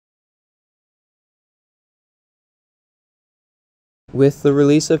With the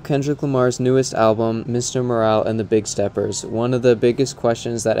release of Kendrick Lamar's newest album, Mr. Morale and the Big Steppers, one of the biggest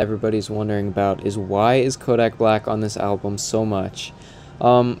questions that everybody's wondering about is why is Kodak Black on this album so much?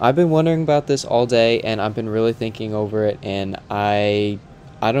 I've been wondering about this all day, and I've been really thinking over it, and I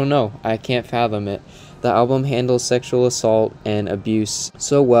don't know. I can't fathom it. The album handles sexual assault and abuse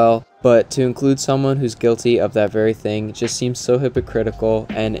so well, but to include someone who's guilty of that very thing just seems so hypocritical,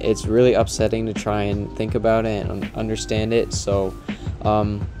 and it's really upsetting to try and think about it and understand it. So,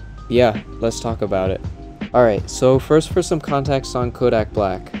 yeah, let's talk about it. Alright, so first for some context on Kodak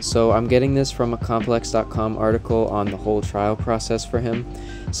Black. So I'm getting this from a complex.com article on the whole trial process for him.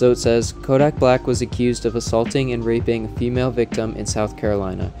 So it says, Kodak Black was accused of assaulting and raping a female victim in South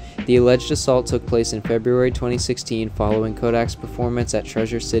Carolina. The alleged assault took place in February 2016 following Kodak's performance at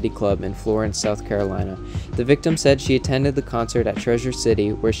Treasure City Club in Florence, South Carolina. The victim said she attended the concert at Treasure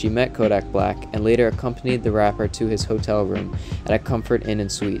City where she met Kodak Black and later accompanied the rapper to his hotel room at a Comfort Inn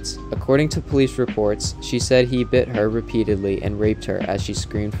and Suites. According to police reports, she said he bit her repeatedly and raped her as she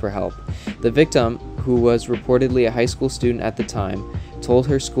screamed for help. The victim, who was reportedly a high school student at the time, told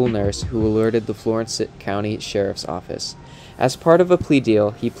her school nurse, who alerted the Florence County Sheriff's Office. As part of a plea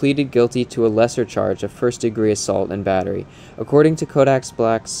deal, he pleaded guilty to a lesser charge of first-degree assault and battery. According to Kodak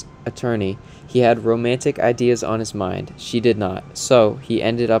Black's attorney, he had romantic ideas on his mind. She did not, so he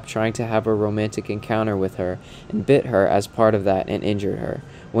ended up trying to have a romantic encounter with her and bit her as part of that and injured her.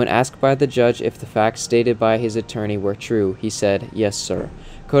 When asked by the judge if the facts stated by his attorney were true, he said, "Yes, sir."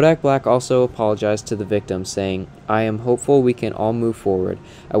 Kodak Black also apologized to the victim, saying, "I am hopeful we can all move forward.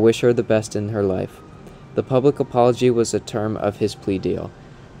 I wish her the best in her life." The public apology was a term of his plea deal.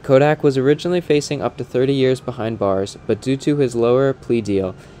 Kodak was originally facing up to 30 years behind bars, but due to his lower plea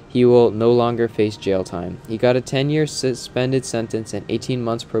deal, he will no longer face jail time. He got a 10-year suspended sentence and 18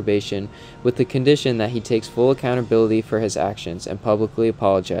 months probation with the condition that he takes full accountability for his actions and publicly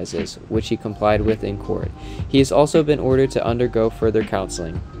apologizes, which he complied with in court. He has also been ordered to undergo further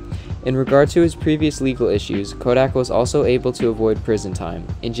counseling. In regard to his previous legal issues, Kodak was also able to avoid prison time.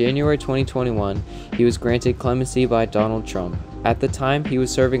 In January 2021, he was granted clemency by Donald Trump. At the time, he was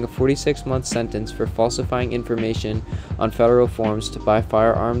serving a 46-month sentence for falsifying information on federal forms to buy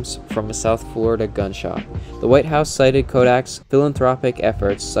firearms from a South Florida gun shop. The White House cited Kodak's philanthropic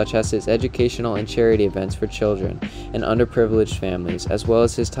efforts, such as his educational and charity events for children and underprivileged families, as well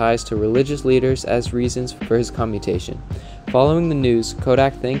as his ties to religious leaders as reasons for his commutation. Following the news,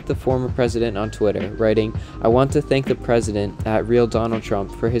 Kodak thanked the former president on Twitter, writing, "I want to thank the president, @real Donald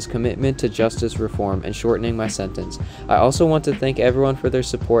Trump, for his commitment to justice reform and shortening my sentence. I also want to thank everyone for their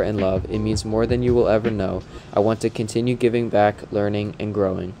support and love. It means more than you will ever know. I want to continue giving back, learning, and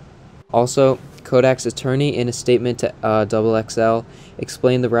growing." Also, Kodak's attorney, in a statement to XXL,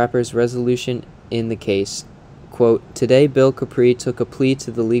 explained the rapper's resolution in the case. Quote, "Today, Bill Capri took a plea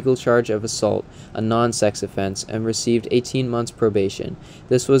to the legal charge of assault, a non-sex offense, and received 18 months probation.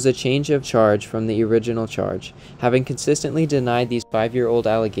 This was a change of charge from the original charge. Having consistently denied these 5-year-old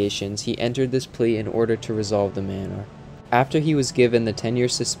allegations, he entered this plea in order to resolve the matter." After he was given the 10-year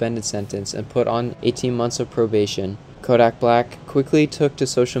suspended sentence and put on 18 months of probation, Kodak Black quickly took to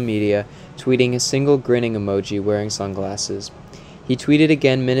social media, tweeting a single grinning emoji wearing sunglasses. He tweeted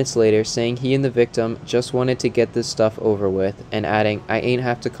again minutes later, saying he and the victim just wanted to get this stuff over with, and adding, "I ain't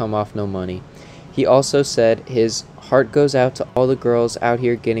have to come off no money." He also said his heart goes out to all the girls out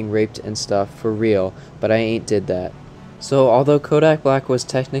here getting raped and stuff, for real, but I ain't did that. So although Kodak Black was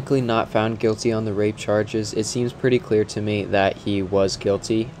technically not found guilty on the rape charges, it seems pretty clear to me that he was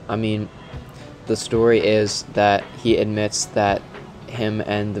guilty. I mean, the story is that he admits that him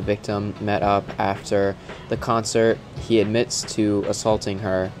and the victim met up after the concert. He admits to assaulting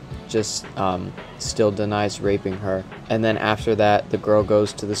her, just still denies raping her. And then after that, the girl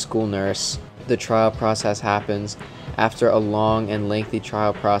goes to the school nurse. The trial process happens. After a long and lengthy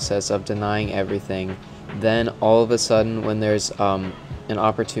trial process of denying everything, then all of a sudden, when there's an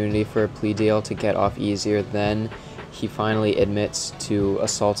opportunity for a plea deal to get off easier, then he finally admits to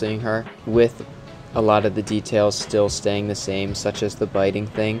assaulting her, with a lot of the details still staying the same, such as the biting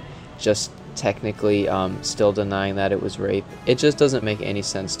thing, just technically still denying that it was rape. It just doesn't make any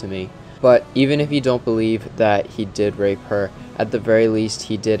sense to me. But even if you don't believe that he did rape her, at the very least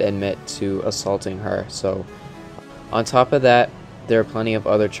he did admit to assaulting her. So on top of that, there are plenty of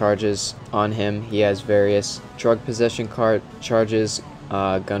other charges on him. He has various drug possession charges,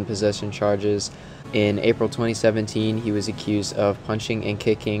 gun possession charges. In April 2017, he was accused of punching and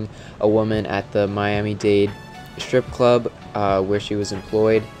kicking a woman at the Miami-Dade strip club where she was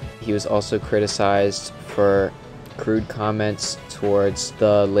employed. He was also criticized for crude comments towards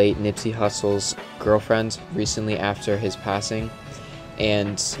the late Nipsey Hussle's girlfriend recently after his passing.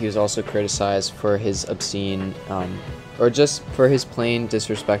 and he was also criticized for his obscene or just for his plain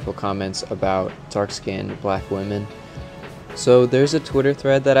disrespectful comments about dark-skinned black women. So there's a Twitter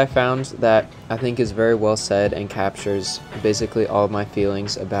thread that I found that I think is very well said and captures basically all of my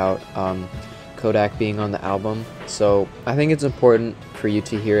feelings about Kodak being on the album. So I think it's important for you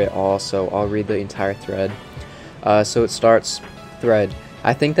to hear it all, so I'll read the entire thread. So it starts, thread.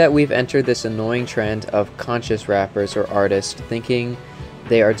 I think that we've entered this annoying trend of conscious rappers or artists thinking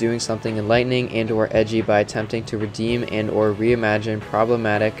they are doing something enlightening and or edgy by attempting to redeem and or reimagine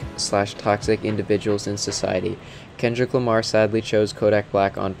problematic/toxic individuals in society. Kendrick Lamar sadly chose Kodak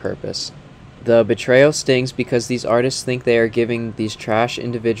Black on purpose. The betrayal stings because these artists think they are giving these trash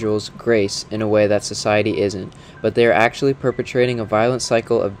individuals grace in a way that society isn't, but they are actually perpetrating a violent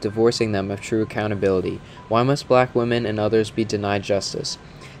cycle of divorcing them of true accountability. Why must black women and others be denied justice?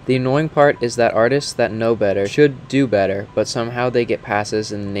 The annoying part is that artists that know better should do better, but somehow they get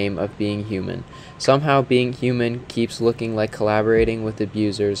passes in the name of being human. Somehow being human keeps looking like collaborating with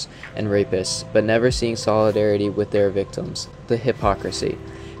abusers and rapists, but never seeing solidarity with their victims. The hypocrisy.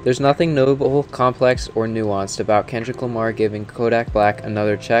 There's nothing noble, complex, or nuanced about Kendrick Lamar giving Kodak Black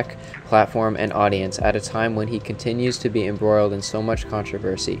another check, platform, and audience at a time when he continues to be embroiled in so much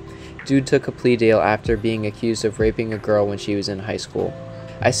controversy. Dude took a plea deal after being accused of raping a girl when she was in high school.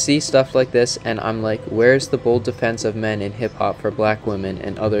 I see stuff like this and I'm like, where's the bold defense of men in hip-hop for black women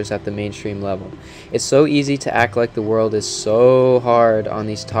and others at the mainstream level? It's so easy to act like the world is so hard on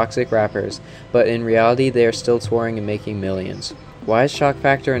these toxic rappers, but in reality they are still touring and making millions. Why is shock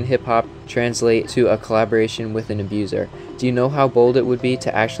factor in hip-hop translate to a collaboration with an abuser? Do you know how bold it would be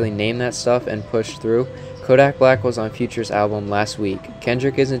to actually name that stuff and push through? Kodak Black was on Future's album last week.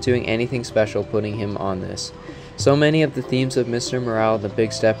 Kendrick isn't doing anything special putting him on this. So many of the themes of Mr. Morale and the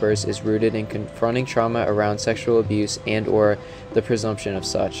Big Steppers is rooted in confronting trauma around sexual abuse and or the presumption of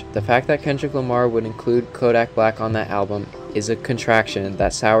such. The fact that Kendrick Lamar would include Kodak Black on that album is a contraction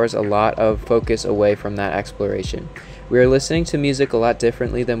that sours a lot of focus away from that exploration. We are listening to music a lot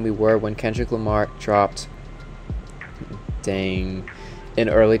differently than we were when Kendrick Lamar dropped in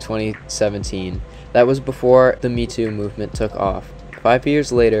early 2017. That was before the Me Too movement took off. 5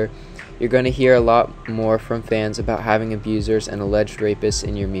 years later, you're going to hear a lot more from fans about having abusers and alleged rapists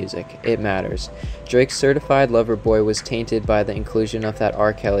in your music. It matters. Drake's Certified Lover Boy was tainted by the inclusion of that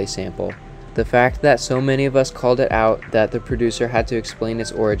R. Kelly sample. The fact that so many of us called it out that the producer had to explain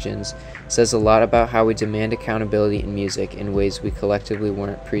its origins says a lot about how we demand accountability in music in ways we collectively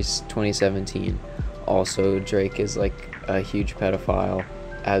weren't pre-2017. Also, Drake is like a huge pedophile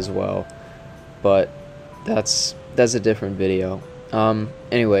as well, but that's a different video.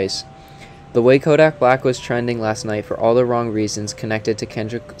 Anyways, the way Kodak Black was trending last night for all the wrong reasons connected to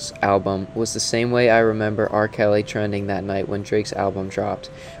Kendrick's album was the same way I remember R. Kelly trending that night when Drake's album dropped.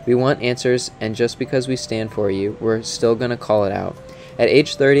 We want answers, and just because we stand for you, we're still gonna call it out. At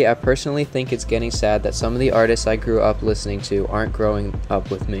age 30, I personally think it's getting sad that some of the artists I grew up listening to aren't growing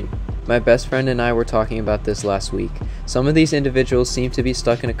up with me. My best friend and I were talking about this last week. Some of these individuals seem to be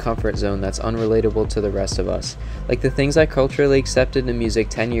stuck in a comfort zone that's unrelatable to the rest of us. Like the things I culturally accepted in music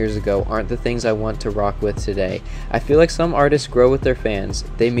 10 years ago aren't the things I want to rock with today. I feel like some artists grow with their fans.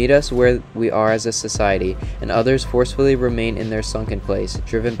 They meet us where we are as a society, and others forcefully remain in their sunken place,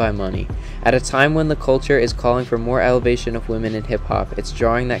 driven by money. At a time when the culture is calling for more elevation of women in hip-hop, it's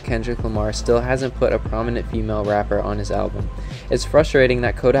jarring that Kendrick Lamar still hasn't put a prominent female rapper on his album. It's frustrating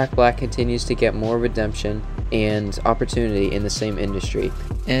that Kodak Black continues to get more redemption and opportunity in the same industry.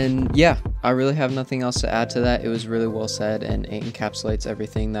 And yeah, I really have nothing else to add to that. It was really well said and it encapsulates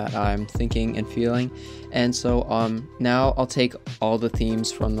everything that I'm thinking and feeling. And so now I'll take all the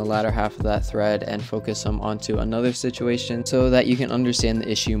themes from the latter half of that thread and focus them onto another situation so that you can understand the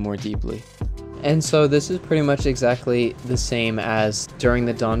issue more deeply. And so this is pretty much exactly the same as during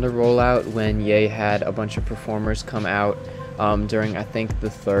the Donda rollout when Ye had a bunch of performers come out during I think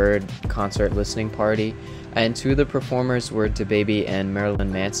the third concert listening party, and two of the performers were DaBaby and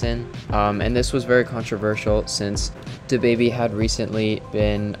Marilyn Manson, and this was very controversial since DaBaby had recently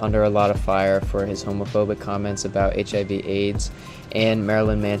been under a lot of fire for his homophobic comments about HIV/AIDS, and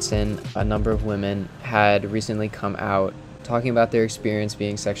Marilyn Manson, a number of women, had recently come out talking about their experience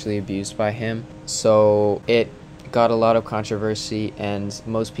being sexually abused by him. So it got a lot of controversy, and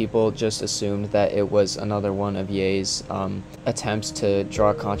most people just assumed that it was another one of Ye's attempts to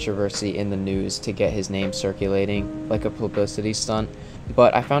draw controversy in the news to get his name circulating, like a publicity stunt.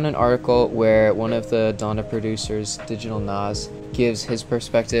 But I found an article where one of the Donda producers, Digital Nas, gives his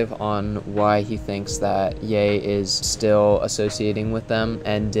perspective on why he thinks that Ye is still associating with them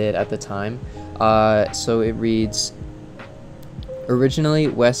and did at the time. So it reads, Originally,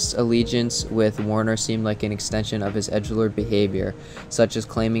 West's allegiance with Warner seemed like an extension of his edgelord behavior, such as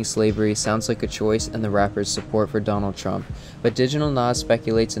claiming slavery sounds like a choice and the rapper's support for Donald Trump. But Digital Nas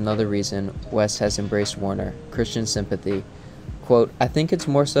speculates another reason West has embraced Warner: Christian sympathy. Quote, "I think it's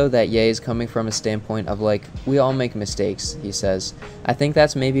more so that Ye is coming from a standpoint of like, we all make mistakes," he says. "I think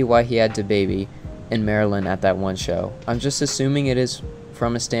that's maybe why he had DaBaby in Maryland at that one show. I'm just assuming it is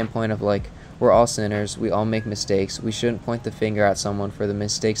from a standpoint of like, we're all sinners, we all make mistakes, we shouldn't point the finger at someone for the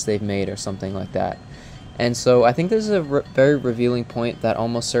mistakes they've made," or something like that. And so I think this is a very revealing point that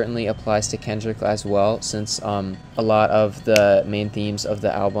almost certainly applies to Kendrick as well, since a lot of the main themes of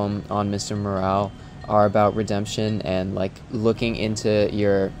the album on Mr. Morale are about redemption and like looking into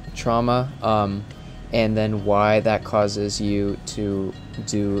your trauma, and then why that causes you to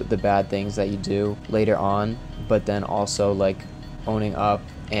do the bad things that you do later on, but then also like owning up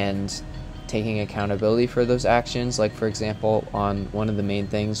and taking accountability for those actions. Like, for example, on one of the main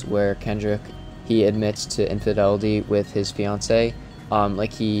things where Kendrick, he admits to infidelity with his fiance,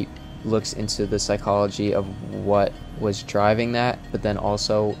 like he looks into the psychology of what was driving that, but then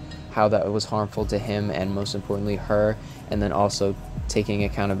also how that was harmful to him and most importantly her, and then also taking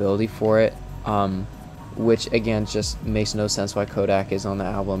accountability for it, which again just makes no sense why Kodak is on the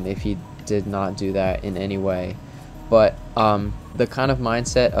album if he did not do that in any way. But the kind of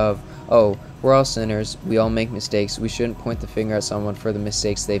mindset of, oh, we're all sinners, we all make mistakes, we shouldn't point the finger at someone for the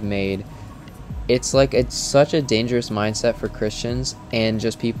mistakes they've made. It's like, it's such a dangerous mindset for Christians and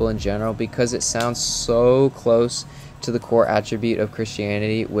just people in general, because it sounds so close to the core attribute of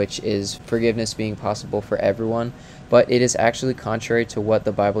Christianity, which is forgiveness being possible for everyone, but it is actually contrary to what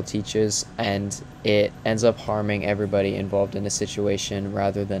the Bible teaches, and it ends up harming everybody involved in a situation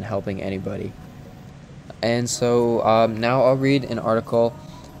rather than helping anybody. And so now I'll read an article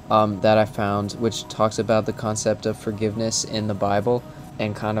that I found, which talks about the concept of forgiveness in the Bible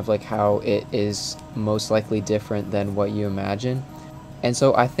and kind of like how it is most likely different than what you imagine. And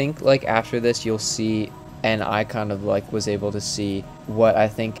so I think like after this you'll see, and I kind of like was able to see what I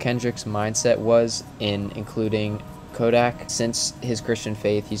think Kendrick's mindset was in including Kodak, since his Christian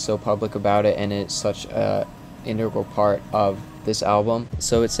faith, he's so public about it and it's such a integral part of this album.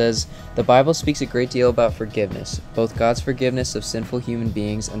 So it says, "The Bible speaks a great deal about forgiveness, both God's forgiveness of sinful human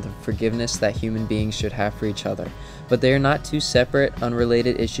beings and the forgiveness that human beings should have for each other. But they are not two separate,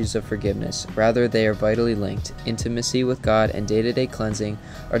 unrelated issues of forgiveness. Rather, they are vitally linked. Intimacy with God and day-to-day cleansing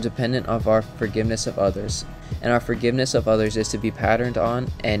are dependent on our forgiveness of others, and our forgiveness of others is to be patterned on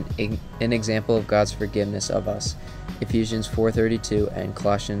and an example of God's forgiveness of us." Ephesians 4:32 and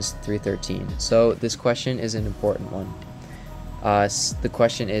Colossians 3:13. So this question is an important one. The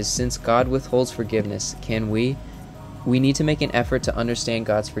question is, since God withholds forgiveness, can we need to make an effort to understand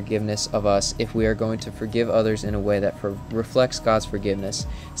God's forgiveness of us if we are going to forgive others in a way that reflects God's forgiveness.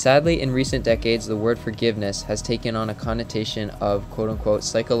 Sadly, in recent decades, the word forgiveness has taken on a connotation of quote-unquote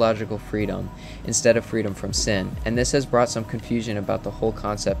psychological freedom instead of freedom from sin, and this has brought some confusion about the whole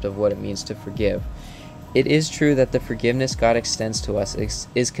concept of what it means to forgive. It is true that the forgiveness God extends to us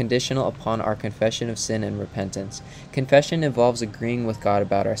is conditional upon our confession of sin and repentance. Confession involves agreeing with God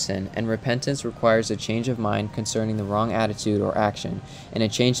about our sin, and repentance requires a change of mind concerning the wrong attitude or action, and a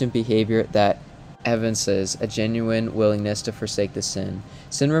change in behavior that evinces a genuine willingness to forsake the sin.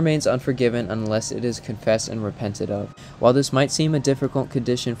 Sin remains unforgiven unless it is confessed and repented of. While this might seem a difficult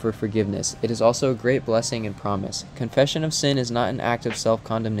condition for forgiveness, it is also a great blessing and promise. Confession of sin is not an act of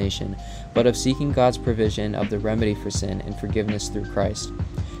self-condemnation, but of seeking God's provision of the remedy for sin and forgiveness through Christ.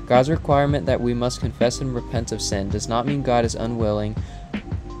 God's requirement that we must confess and repent of sin does not mean God is unwilling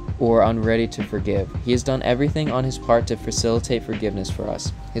or unready to forgive. He has done everything on his part to facilitate forgiveness for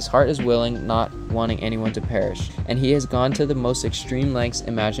us. His heart is willing, not wanting anyone to perish, and he has gone to the most extreme lengths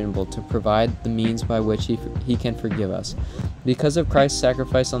imaginable to provide the means by which he can forgive us. Because of Christ's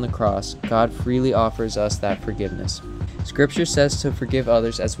sacrifice on the cross, God freely offers us that forgiveness. Scripture says to forgive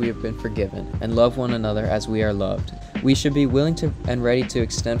others as we have been forgiven, and love one another as we are loved. We should be willing to and ready to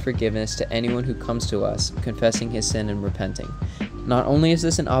extend forgiveness to anyone who comes to us, confessing his sin and repenting. Not only is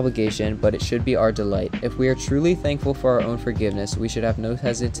this an obligation, but it should be our delight. If we are truly thankful for our own forgiveness, we should have no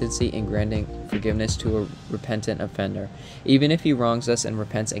hesitancy in granting forgiveness to a repentant offender, even if he wrongs us and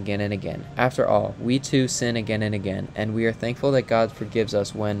repents again and again. After all, we too sin again and again, and we are thankful that God forgives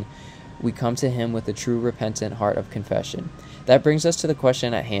us when we come to him with a true repentant heart of confession. That brings us to the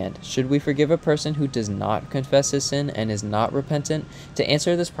question at hand. Should we forgive a person who does not confess his sin and is not repentant? To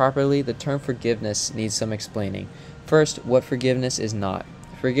answer this properly, the term forgiveness needs some explaining. First, what forgiveness is not.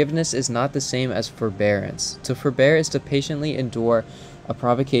 Forgiveness is not the same as forbearance. To forbear is to patiently endure a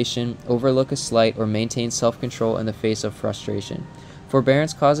provocation, overlook a slight, or maintain self-control in the face of frustration.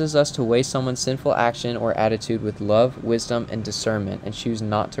 Forbearance causes us to weigh someone's sinful action or attitude with love, wisdom, and discernment and choose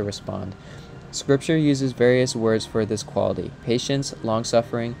not to respond. Scripture uses various words for this quality: patience,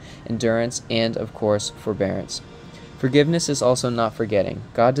 long-suffering, endurance, and, of course, forbearance. Forgiveness is also not forgetting.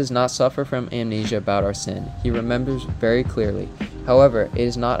 God does not suffer from amnesia about our sin. He remembers very clearly. However, it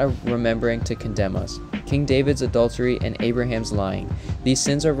is not a remembering to condemn us. King David's adultery and Abraham's lying. These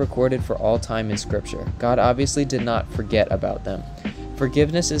sins are recorded for all time in Scripture. God obviously did not forget about them.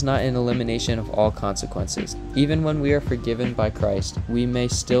 Forgiveness is not an elimination of all consequences. Even when we are forgiven by Christ, we may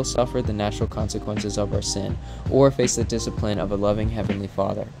still suffer the natural consequences of our sin, or face the discipline of a loving Heavenly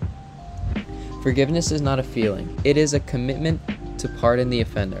Father. Forgiveness is not a feeling. It is a commitment to pardon the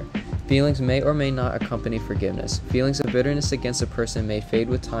offender. Feelings may or may not accompany forgiveness. Feelings of bitterness against a person may fade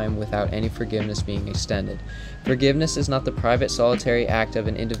with time without any forgiveness being extended. Forgiveness is not the private, solitary act of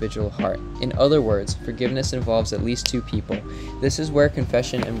an individual heart. In other words, forgiveness involves at least two people. This is where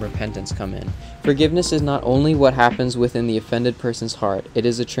confession and repentance come in. Forgiveness is not only what happens within the offended person's heart, it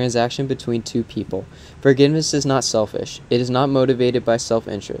is a transaction between two people. Forgiveness is not selfish. It is not motivated by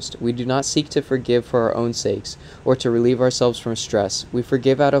self-interest. We do not seek to forgive for our own sakes or to relieve ourselves from stress. We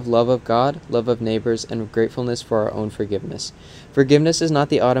forgive out of love of God, love of neighbors, and gratefulness for our own forgiveness. Forgiveness is not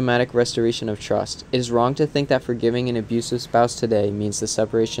the automatic restoration of trust. It is wrong to think that forgiving an abusive spouse today means the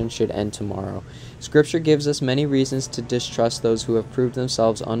separation should end tomorrow. Scripture gives us many reasons to distrust those who have proved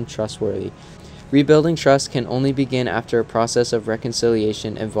themselves untrustworthy. Rebuilding trust can only begin after a process of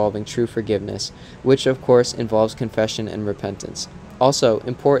reconciliation involving true forgiveness, which of course involves confession and repentance. Also,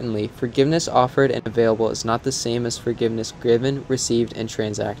 importantly, forgiveness offered and available is not the same as forgiveness given, received, and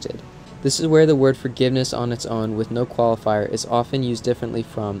transacted. This is where the word forgiveness on its own, with no qualifier, is often used differently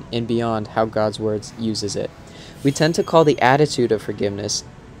from and beyond how God's word uses it. We tend to call the attitude of forgiveness,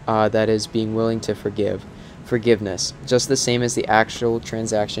 that is, being willing to forgive, forgiveness, just the same as the actual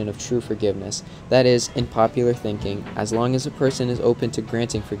transaction of true forgiveness. That is, in popular thinking, as long as a person is open to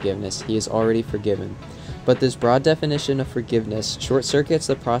granting forgiveness, he is already forgiven. But this broad definition of forgiveness short-circuits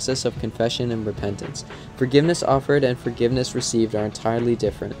the process of confession and repentance. Forgiveness offered and forgiveness received are entirely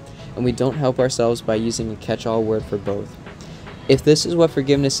different, and we don't help ourselves by using a catch-all word for both. If this is what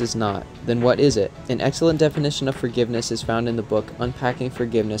forgiveness is not, then what is it? An excellent definition of forgiveness is found in the book Unpacking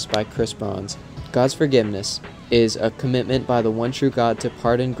Forgiveness by Chris Bronze. God's forgiveness is a commitment by the one true God to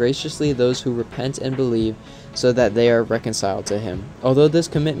pardon graciously those who repent and believe so that they are reconciled to Him. Although this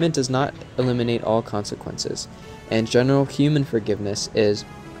commitment does not eliminate all consequences, and general human forgiveness is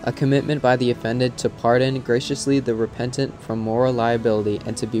a commitment by the offended to pardon graciously the repentant from moral liability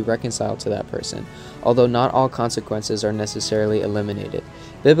and to be reconciled to that person, although not all consequences are necessarily eliminated.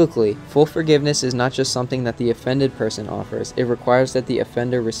 Biblically, full forgiveness is not just something that the offended person offers, it requires that the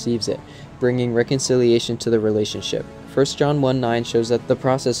offender receives it, bringing reconciliation to the relationship. 1 John 1:9 shows that the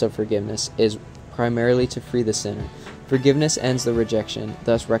process of forgiveness is primarily to free the sinner. Forgiveness ends the rejection,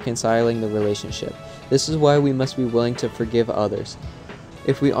 thus reconciling the relationship. This is why we must be willing to forgive others.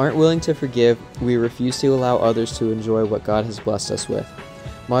 If we aren't willing to forgive, we refuse to allow others to enjoy what God has blessed us with.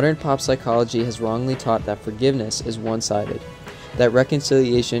 Modern pop psychology has wrongly taught that forgiveness is one-sided, that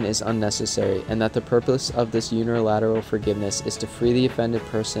reconciliation is unnecessary, and that the purpose of this unilateral forgiveness is to free the offended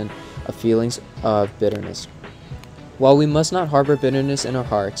person of feelings of bitterness. While we must not harbor bitterness in our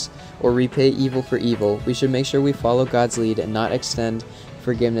hearts or repay evil for evil, we should make sure we follow God's lead and not extend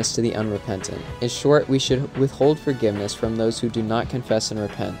forgiveness to the unrepentant. In short, we should withhold forgiveness from those who do not confess and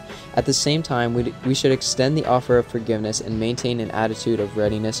repent. At the same time, we should extend the offer of forgiveness and maintain an attitude of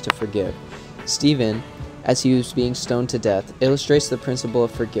readiness to forgive. Stephen, as he was being stoned to death, illustrates the principle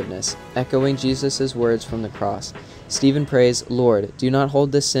of forgiveness, echoing Jesus' words from the cross. Stephen prays, "Lord, do not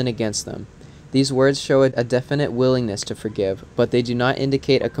hold this sin against them." These words show a definite willingness to forgive, but they do not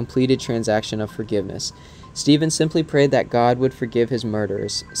indicate a completed transaction of forgiveness. Stephen simply prayed that God would forgive his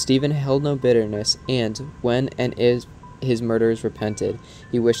murderers. Stephen held no bitterness, and when and if his murderers repented,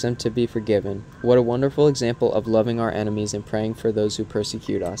 he wished them to be forgiven. What a wonderful example of loving our enemies and praying for those who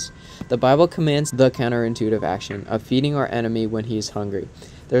persecute us. The Bible commands the counterintuitive action of feeding our enemy when he is hungry.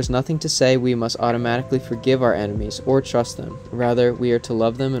 There is nothing to say we must automatically forgive our enemies or trust them. Rather, we are to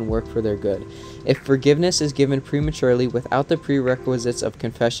love them and work for their good. If forgiveness is given prematurely without the prerequisites of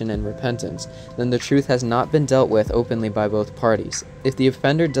confession and repentance, then the truth has not been dealt with openly by both parties. If the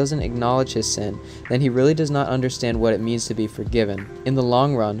offender doesn't acknowledge his sin, then he really does not understand what it means to be forgiven. In the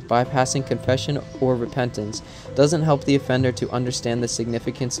long run, bypassing confession or repentance doesn't help the offender to understand the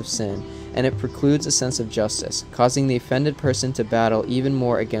significance of sin, and it precludes a sense of justice, causing the offended person to battle even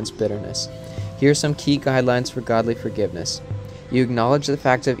more against bitterness. Here are some key guidelines for godly forgiveness. You acknowledge the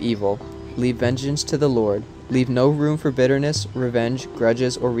fact of evil. Leave vengeance to the Lord. Leave no room for bitterness, revenge,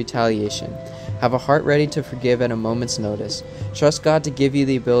 grudges, or retaliation. Have a heart ready to forgive at a moment's notice. Trust God to give you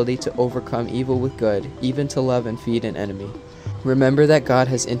the ability to overcome evil with good, even to love and feed an enemy. Remember that God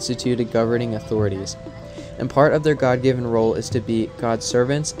has instituted governing authorities, and part of their God-given role is to be God's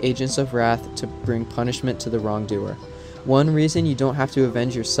servants, agents of wrath, to bring punishment to the wrongdoer. One reason you don't have to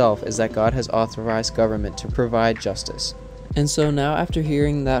avenge yourself is that God has authorized government to provide justice. And so now, after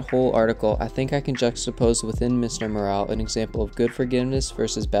hearing that whole article, I think I can juxtapose within Mr. Morale an example of good forgiveness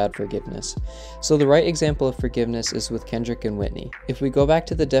versus bad forgiveness. So the right example of forgiveness is with Kendrick and Whitney. If we go back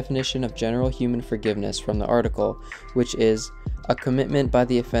to the definition of general human forgiveness from the article, which is a commitment by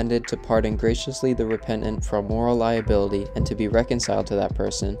the offended to pardon graciously the repentant from moral liability and to be reconciled to that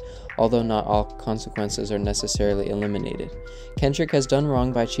person, although not all consequences are necessarily eliminated. Kendrick has done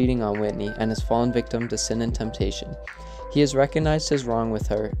wrong by cheating on Whitney and has fallen victim to sin and temptation. He has recognized his wrong with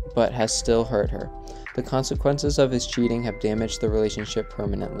her, but has still hurt her. The consequences of his cheating have damaged the relationship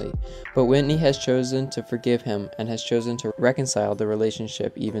permanently, but Whitney has chosen to forgive him and has chosen to reconcile the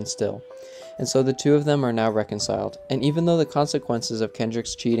relationship even still. And so the two of them are now reconciled, and even though the consequences of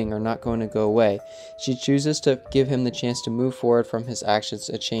Kendrick's cheating are not going to go away, she chooses to give him the chance to move forward from his actions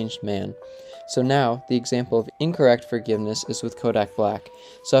a changed man. So now, the example of incorrect forgiveness is with Kodak Black.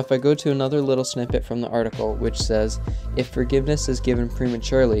 So if I go to another little snippet from the article, which says, if forgiveness is given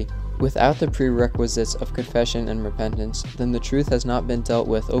prematurely, without the prerequisites of confession and repentance, then the truth has not been dealt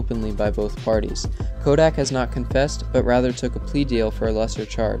with openly by both parties. Kodak has not confessed, but rather took a plea deal for a lesser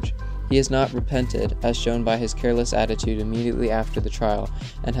charge. He has not repented, as shown by his careless attitude immediately after the trial,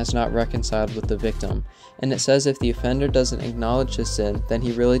 and has not reconciled with the victim. And it says if the offender doesn't acknowledge his sin, then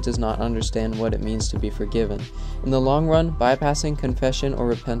he really does not understand what it means to be forgiven. In the long run, bypassing confession or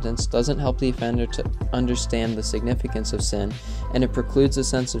repentance doesn't help the offender to understand the significance of sin, and it precludes a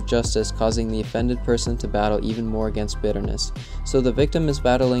sense of justice, causing the offended person to battle even more against bitterness. So the victim is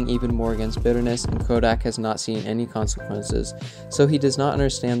battling even more against bitterness, and Kodak has not seen any consequences, so he does not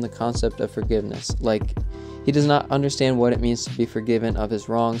understand the concept of forgiveness. He does not understand what it means to be forgiven of his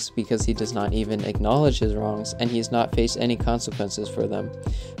wrongs because he does not even acknowledge his wrongs, and he has not faced any consequences for them.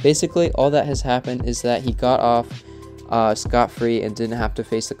 Basically, all that has happened is that he got off scot-free and didn't have to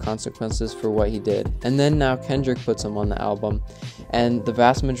face the consequences for what he did. And then now Kendrick puts him on the album, and the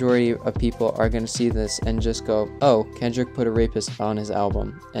vast majority of people are going to see this and just go, oh, Kendrick put a rapist on his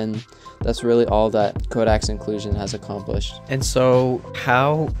album. And that's really all that Kodak's inclusion has accomplished. And so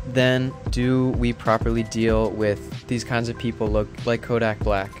how then do we properly deal with these kinds of people like Kodak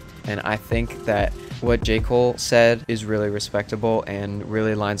Black? And I think that what J. Cole said is really respectable and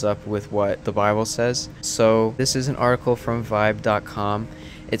really lines up with what the Bible says. So this is an article from Vibe.com.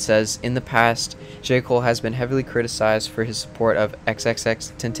 It says, in the past, J. Cole has been heavily criticized for his support of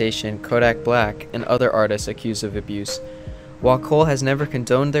XXXTentacion, Kodak Black, and other artists accused of abuse. While Cole has never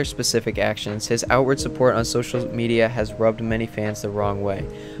condoned their specific actions, his outward support on social media has rubbed many fans the wrong way.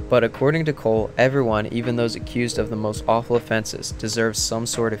 But according to Cole, everyone, even those accused of the most awful offenses, deserves some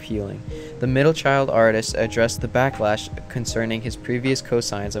sort of healing. The middle child artist addressed the backlash concerning his previous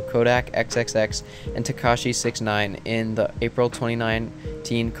cosigns of Kodak, XXX, and Tekashi 6ix9ine in the April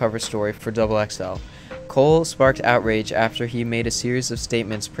 2019 cover story for XXL. Cole sparked outrage after he made a series of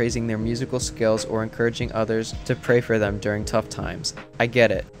statements praising their musical skills or encouraging others to pray for them during tough times. I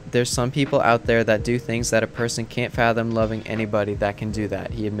get it. There's some people out there that do things that a person can't fathom loving anybody that can do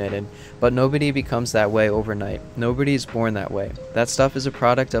that, he admitted. But nobody becomes that way overnight. Nobody is born that way. That stuff is a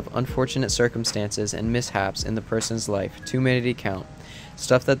product of unfortunate circumstances and mishaps in the person's life, too many to count.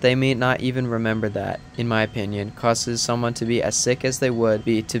 Stuff that they may not even remember that, in my opinion, causes someone to be as sick as they would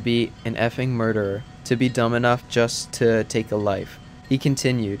be to be an effing murderer, to be dumb enough just to take a life. He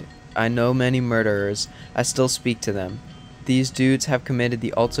continued, I know many murderers. I still speak to them. These dudes have committed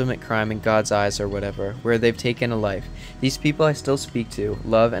the ultimate crime in God's eyes or whatever, where they've taken a life. These people I still speak to,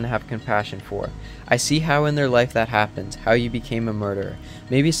 love, and have compassion for. I see how in their life that happened, how you became a murderer.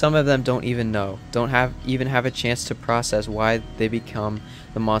 Maybe some of them don't even know, don't even have a chance to process why they become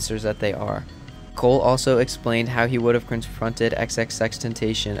the monsters that they are. Cole also explained how he would have confronted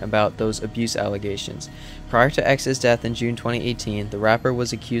XXXTentacion about those abuse allegations. Prior to X's death in June 2018, the rapper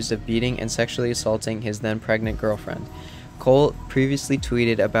was accused of beating and sexually assaulting his then pregnant girlfriend. Cole previously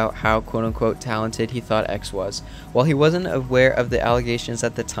tweeted about how quote-unquote talented he thought X was. While he wasn't aware of the allegations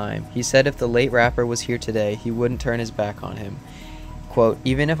at the time, he said if the late rapper was here today, he wouldn't turn his back on him. Quote,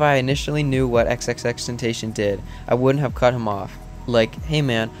 even if I initially knew what XXXTentacion did, I wouldn't have cut him off. Like, hey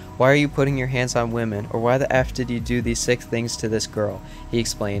man, why are you putting your hands on women? Or why the F did you do these sick things to this girl? He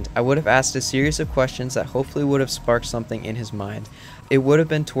explained. I would have asked a series of questions that hopefully would have sparked something in his mind. It would have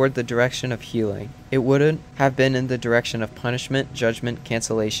been toward the direction of healing. It wouldn't have been in the direction of punishment, judgment,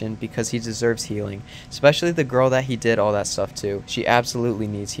 cancellation, because he deserves healing. Especially the girl that he did all that stuff to. She absolutely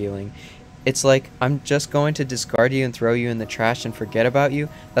needs healing. It's like, I'm just going to discard you and throw you in the trash and forget about you.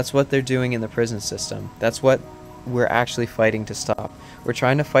 That's what they're doing in the prison system. That's what we're actually fighting to stop. We're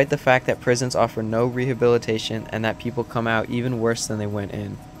trying to fight the fact that prisons offer no rehabilitation and that people come out even worse than they went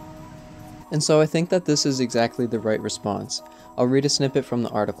in. And so I think that this is exactly the right response. I'll read a snippet from the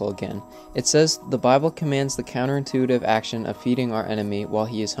article again. It says, the Bible commands the counterintuitive action of feeding our enemy while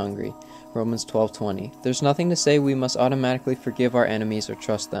he is hungry. Romans 12:20. There's nothing to say we must automatically forgive our enemies or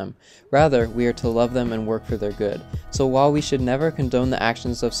trust them. Rather, we are to love them and work for their good. So while we should never condone the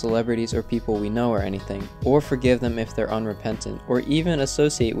actions of celebrities or people we know or anything, or forgive them if they're unrepentant, or even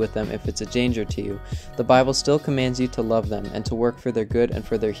associate with them if it's a danger to you, the Bible still commands you to love them and to work for their good and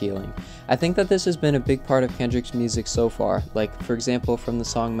for their healing. I think that this has been a big part of Kendrick's music so far, like for example from the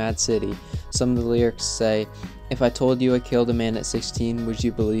song Mad City. Some of the lyrics say, if I told you I killed a man at 16, would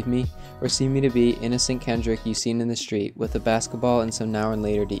you believe me? Or see me to be innocent Kendrick you seen in the street, with a basketball and some now and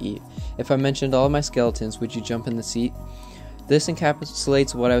later to eat? If I mentioned all of my skeletons, would you jump in the seat? This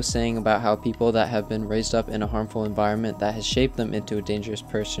encapsulates what I was saying about how people that have been raised up in a harmful environment that has shaped them into a dangerous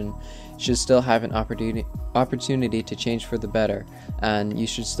person should still have an opportunity to change for the better, and you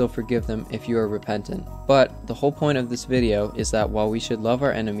should still forgive them if you are repentant. But the whole point of this video is that while we should love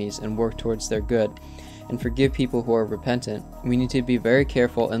our enemies and work towards their good, and forgive people who are repentant, we need to be very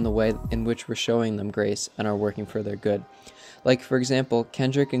careful in the way in which we're showing them grace and are working for their good. Like for example,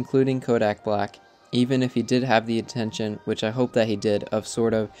 Kendrick including Kodak Black, even if he did have the intention, which I hope that he did, of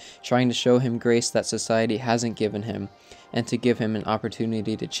sort of trying to show him grace that society hasn't given him, and to give him an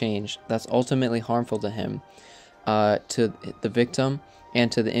opportunity to change, that's ultimately harmful to him, to the victim,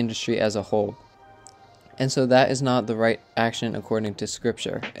 and to the industry as a whole. And so that is not the right action according to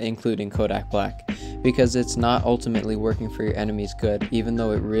scripture, including Kodak Black, because it's not ultimately working for your enemy's good, even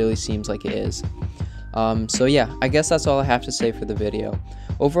though it really seems like it is. So yeah, I guess that's all I have to say for the video.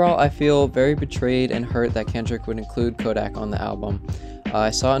 Overall, I feel very betrayed and hurt that Kendrick would include Kodak on the album. I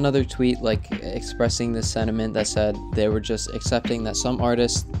saw another tweet expressing this sentiment that said they were just accepting that some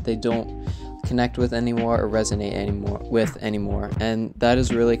artists they don't connect with anymore or resonate anymore, and that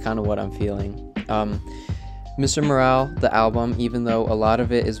is really kind of what I'm feeling. Mr. Morale, the album, even though a lot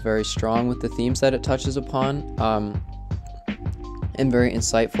of it is very strong with the themes that it touches upon, and very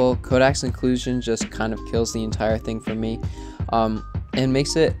insightful, Kodak's inclusion just kind of kills the entire thing for me, and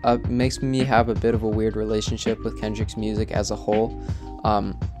makes me have a bit of a weird relationship with Kendrick's music as a whole.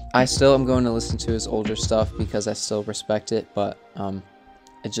 I still am going to listen to his older stuff because I still respect it, but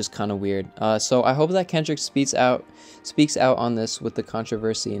it's just kind of weird. So I hope that Kendrick speaks out on this with the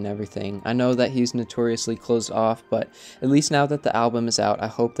controversy and everything. I know that he's notoriously closed off, but at least now that the album is out, I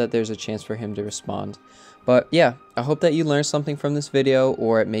hope that there's a chance for him to respond. But yeah, I hope that you learned something from this video,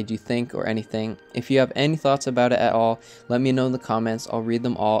 or it made you think or anything. If you have any thoughts about it at all, let me know in the comments. I'll read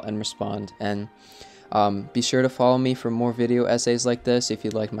them all and respond. And be sure to follow me for more video essays like this if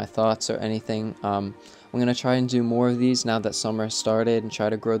you like my thoughts or anything. I'm going to try and do more of these now that summer has started and try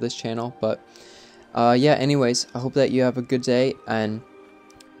to grow this channel. But yeah, anyways, I hope that you have a good day, and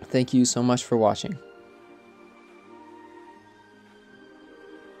thank you so much for watching.